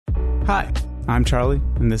Hi, I'm Charlie,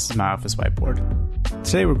 and this is my office whiteboard.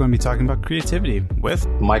 Today we're going to be talking about creativity with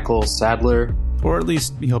Michael Sadler. Or at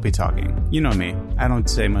least he'll be talking. You know me, I don't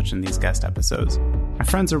say much in these guest episodes. My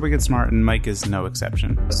friends are wicked smart, and Mike is no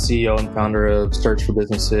exception. CEO and founder of Search for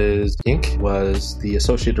Businesses, Inc., was the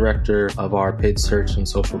associate director of our paid search and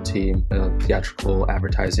social team, a theatrical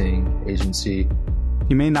advertising agency.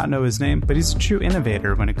 You may not know his name, but he's a true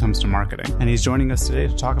innovator when it comes to marketing, and he's joining us today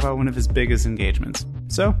to talk about one of his biggest engagements.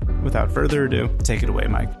 So, without further ado, take it away,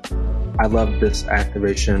 Mike. I loved this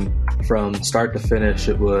activation. From start to finish,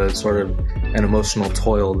 it was sort of an emotional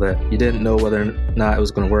toil that you didn't know whether or not it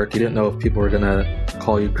was going to work. You didn't know if people were going to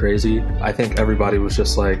call you crazy. I think everybody was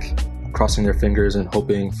just like crossing their fingers and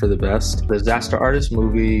hoping for the best. The Disaster Artist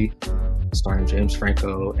movie, starring James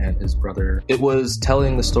Franco and his brother, it was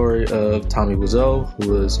telling the story of Tommy Wiseau,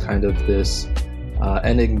 who was kind of this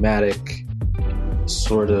enigmatic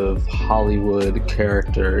sort of Hollywood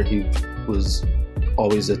character. He was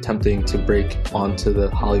always attempting to break onto the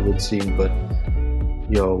Hollywood scene, but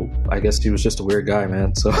I guess he was just a weird guy,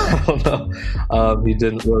 man. So I don't know. He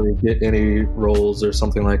didn't really get any roles or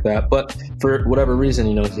something like that. But for whatever reason,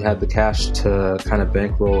 he had the cash to kind of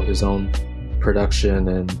bankroll his own production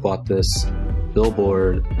and bought this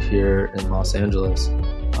billboard here in Los Angeles.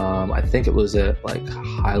 I think it was at like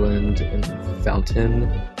Highland and Fountain,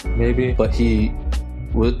 maybe. But he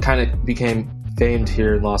kind of became famed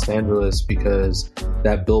here in Los Angeles because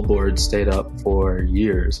that billboard stayed up for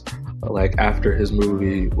years. Like after his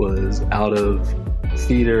movie was out of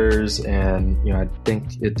theaters, and I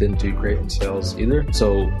think it didn't do great in sales either.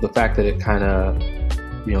 So the fact that it kind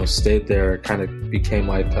of stayed there kind of became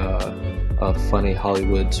like a funny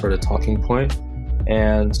Hollywood sort of talking point.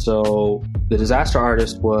 And so The Disaster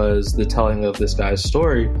Artist was the telling of this guy's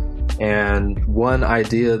story. And one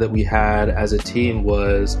idea that we had as a team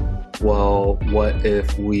was, well, what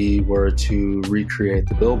if we were to recreate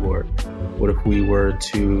the billboard? What if we were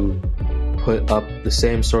to put up the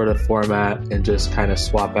same sort of format and just kind of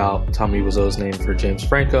swap out Tommy Wiseau's name for James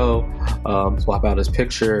Franco, swap out his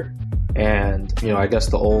picture? And, I guess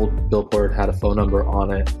the old billboard had a phone number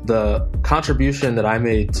on it. The contribution that I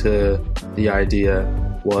made to the idea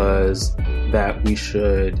was that we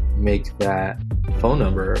should make that phone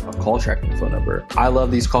number a call tracking phone number. I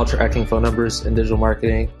love these call tracking phone numbers in digital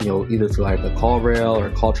marketing, either through like a call rail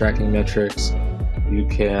or call tracking metrics. You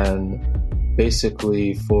can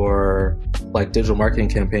basically, for like digital marketing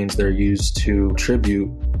campaigns, they're used to attribute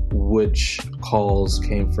which calls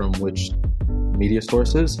came from which media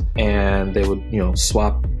sources, and they would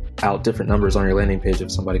swap out different numbers on your landing page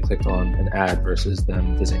if somebody clicked on an ad versus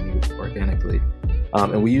them visiting you organically.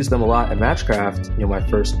 And we use them a lot at Matchcraft, my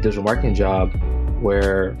first digital marketing job,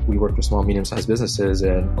 where we worked with small, medium-sized businesses,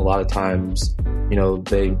 and a lot of times,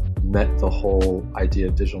 they met the whole idea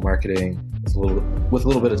of digital marketing with a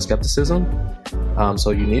little bit of skepticism. So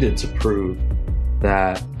you needed to prove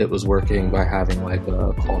that it was working by having like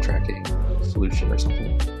a call tracking solution or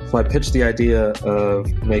something. So I pitched the idea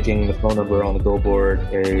of making the phone number on the billboard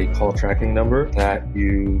a call tracking number that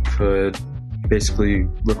you could basically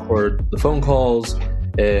record the phone calls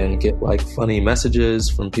and get like funny messages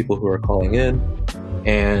from people who are calling in.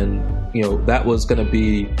 And, that was going to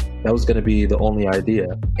be the only idea.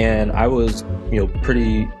 And I was,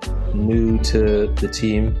 pretty new to the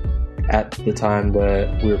team at the time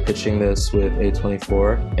that we were pitching this with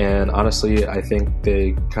A24. And honestly, I think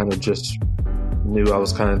they kind of just knew I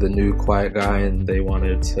was kind of the new quiet guy, and they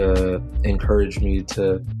wanted to encourage me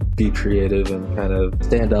to be creative and kind of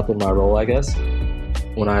stand up in my role, I guess.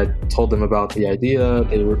 When I told them about the idea,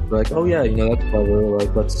 they were like, oh yeah, that's clever.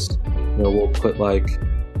 Like, let's, we'll put like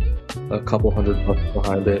a couple $100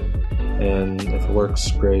 behind it. And if it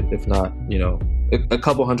works, great. If not, a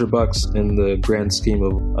couple $100 in the grand scheme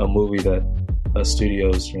of a movie that a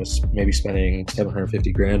studio's maybe spending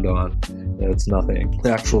 $750,000 on, it's nothing.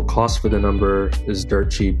 The actual cost for the number is dirt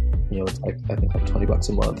cheap. It's like, I think like $20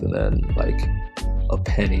 a month, and then like a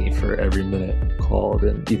penny for every minute called,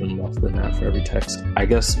 and even less than that for every text. I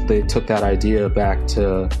guess they took that idea back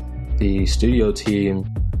to the studio team,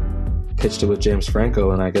 pitched it with James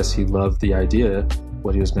Franco, and I guess he loved the idea.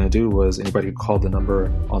 What he was going to do was, anybody who called the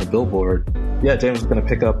number on a billboard, James was going to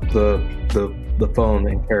pick up the phone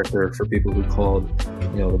in character for people who called,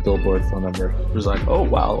 the billboard phone number. It was like, oh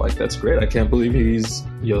wow, like that's great. I can't believe he's,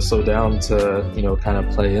 so down to, kind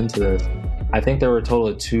of play into this. I think there were a total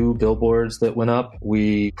of 2 billboards that went up.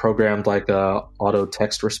 We programmed like a auto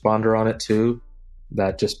text responder on it too,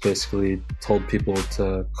 that just basically told people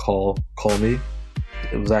to call me.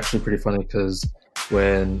 It was actually pretty funny because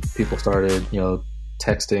when people started,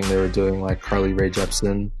 texting. They were doing like Carly Rae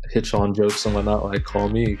Jepsen hitch on jokes and whatnot, like call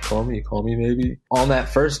me maybe. On that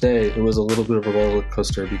first day, it was a little bit of a roller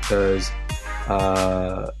coaster because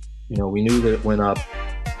we knew that it went up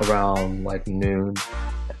around like noon.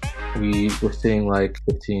 We were seeing like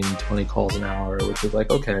 15, 20 calls an hour, which was like,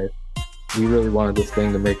 okay, we really wanted this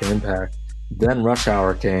thing to make an impact. Then rush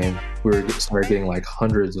hour came. We started getting like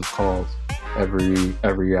hundreds of calls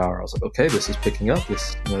every hour. I was like, okay, this is picking up.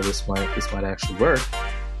 This might actually work.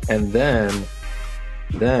 And then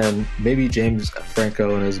maybe James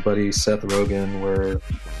Franco and his buddy Seth Rogen were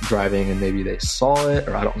driving and maybe they saw it,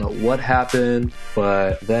 or I don't know what happened.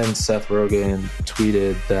 But then Seth Rogen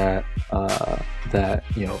tweeted that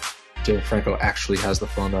James Franco actually has the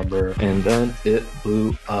phone number, and then it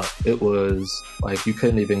blew up. It was like you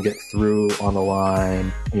couldn't even get through on the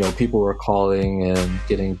line. People were calling and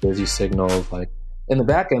getting busy signals. Like in the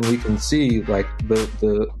back end, we can see like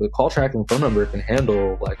the call tracking phone number can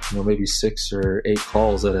handle like maybe 6 or 8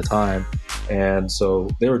 calls at a time, and so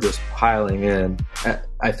they were just piling in.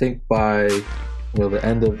 I think by the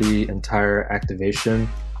end of the entire activation,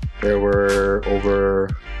 there were over,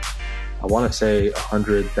 I want to say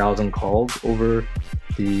 100,000 calls over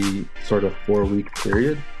the sort of 4-week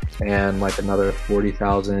period, and like another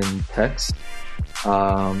 40,000 texts.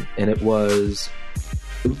 And it was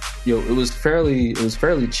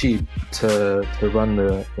fairly cheap to run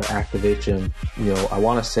the activation. I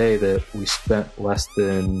want to say that we spent less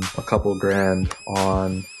than a couple grand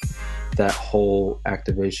on that whole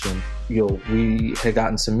activation. We had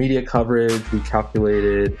gotten some media coverage. We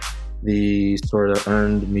calculated the sort of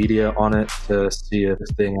earned media on it to see if this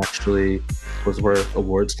thing actually was worth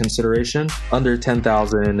awards consideration. Under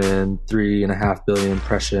 10,000 and 3.5 billion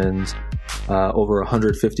impressions, over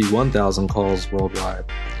 151,000 calls worldwide,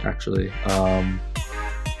 actually.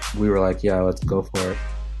 We were like, yeah, let's go for it.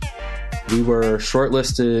 We were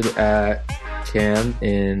shortlisted at Cannes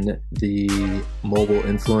in the mobile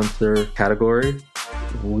influencer category.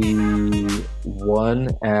 We won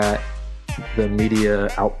at the Media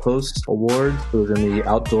Outpost Awards. It was in the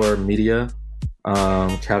outdoor media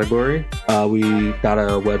category. We got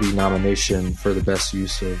a Webby nomination for the best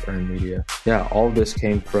use of earned media. Yeah, all of this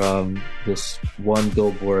came from this one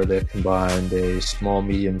billboard that combined a small,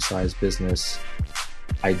 medium-sized business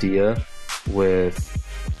idea with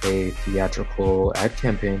a theatrical ad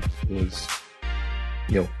campaign. It was,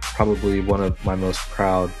 probably one of my most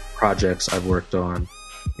proud projects I've worked on,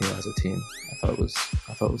 as a team. I thought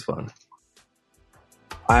it was fun.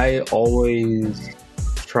 I always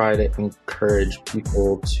try to encourage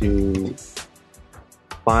people to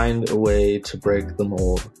find a way to break the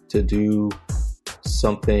mold, to do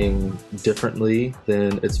something differently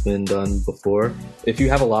than it's been done before. If you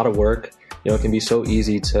have a lot of work, it can be so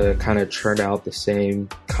easy to kind of churn out the same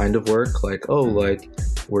kind of work. Like,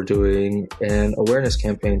 we're doing an awareness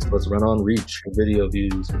campaign, so let's run on reach, video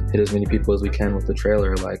views, hit as many people as we can with the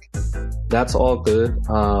trailer. Like, that's all good.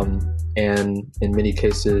 And in many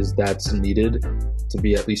cases, that's needed to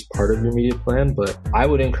be at least part of your media plan. But I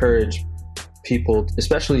would encourage people,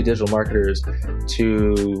 especially digital marketers,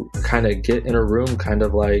 to kind of get in a room, kind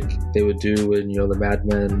of like they would do in, the Mad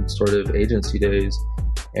Men sort of agency days,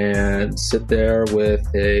 and sit there with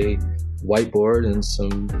a whiteboard and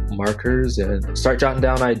some markers and start jotting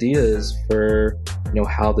down ideas for,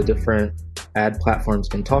 how the different ad platforms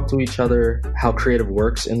can talk to each other, how creative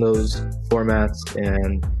works in those formats,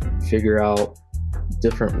 and figure out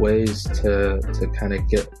different ways to kind of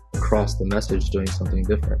get across the message doing something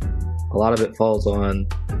different. A lot of it falls on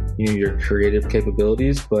your creative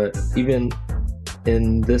capabilities, but even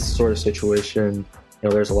in this sort of situation,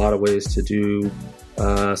 there's a lot of ways to do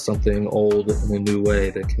something old in a new way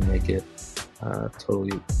that can make it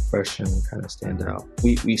totally fresh and kind of stand out.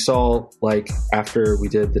 We saw, like, after we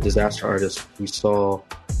did the Disaster Artist, we saw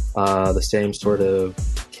the same sort of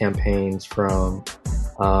campaigns from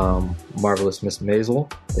Marvelous Miss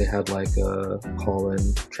Maisel. They had like a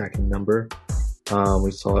call-in tracking number.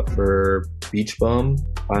 We saw it for Beach Bum.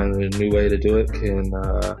 Finding a new way to do it can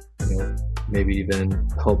maybe even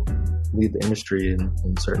help lead the industry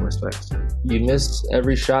in certain respects. You miss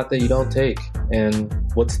every shot that you don't take, and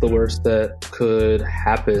what's the worst that could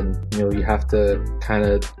happen? You have to kind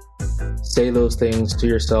of say those things to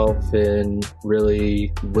yourself and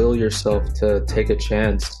really will yourself to take a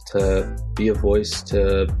chance to be a voice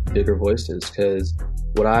to bigger voices. Because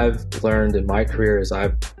what I've learned in my career as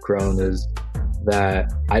I've grown is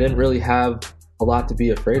that I didn't really have a lot to be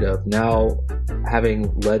afraid of. Now,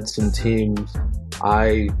 having led some teams,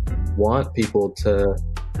 I want people to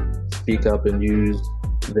speak up and use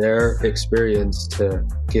their experience to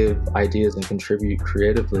give ideas and contribute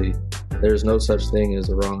creatively. there's no such thing as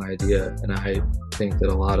a wrong idea. And I think that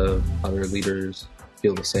a lot of other leaders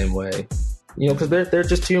feel the same way. Because they're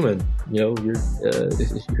just human. You're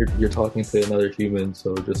talking to another human,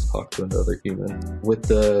 so just talk to another human. With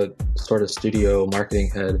the sort of studio marketing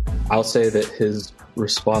head, I'll say that his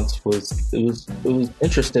response was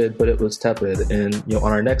interested, but it was tepid. And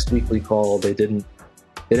on our next weekly call, they didn't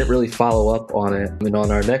really follow up on it. And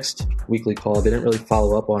on our next weekly call, they didn't really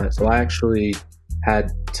follow up on it. So I actually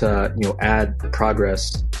had to add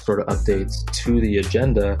progress sort of updates to the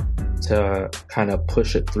agenda to kind of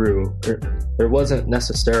push it through. There wasn't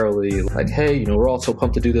necessarily like, hey, we're all so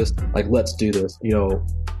pumped to do this, like, let's do this.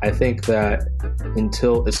 I think that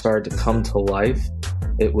until it started to come to life,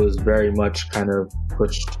 it was very much kind of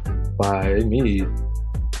pushed by me.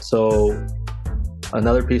 So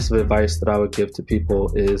another piece of advice that I would give to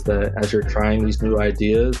people is that as you're trying these new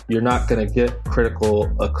ideas, you're not going to get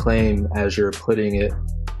critical acclaim as you're putting it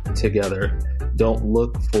together. Don't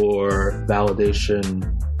look for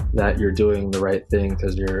validation that you're doing the right thing,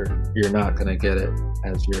 because you're not going to get it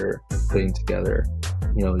as you're putting together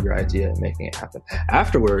your idea and making it happen.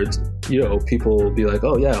 Afterwards, people will be like,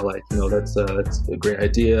 oh yeah, like, that's a great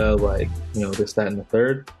idea, like, this, that, and the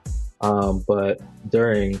third. But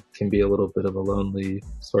during can be a little bit of a lonely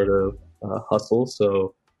sort of hustle.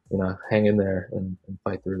 So, hang in there and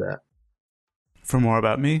fight through that. For more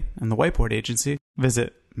about me and the Whiteboard Agency,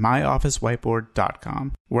 visit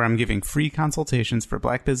myofficewhiteboard.com, where I'm giving free consultations for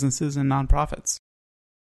Black businesses and nonprofits.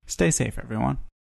 Stay safe, everyone.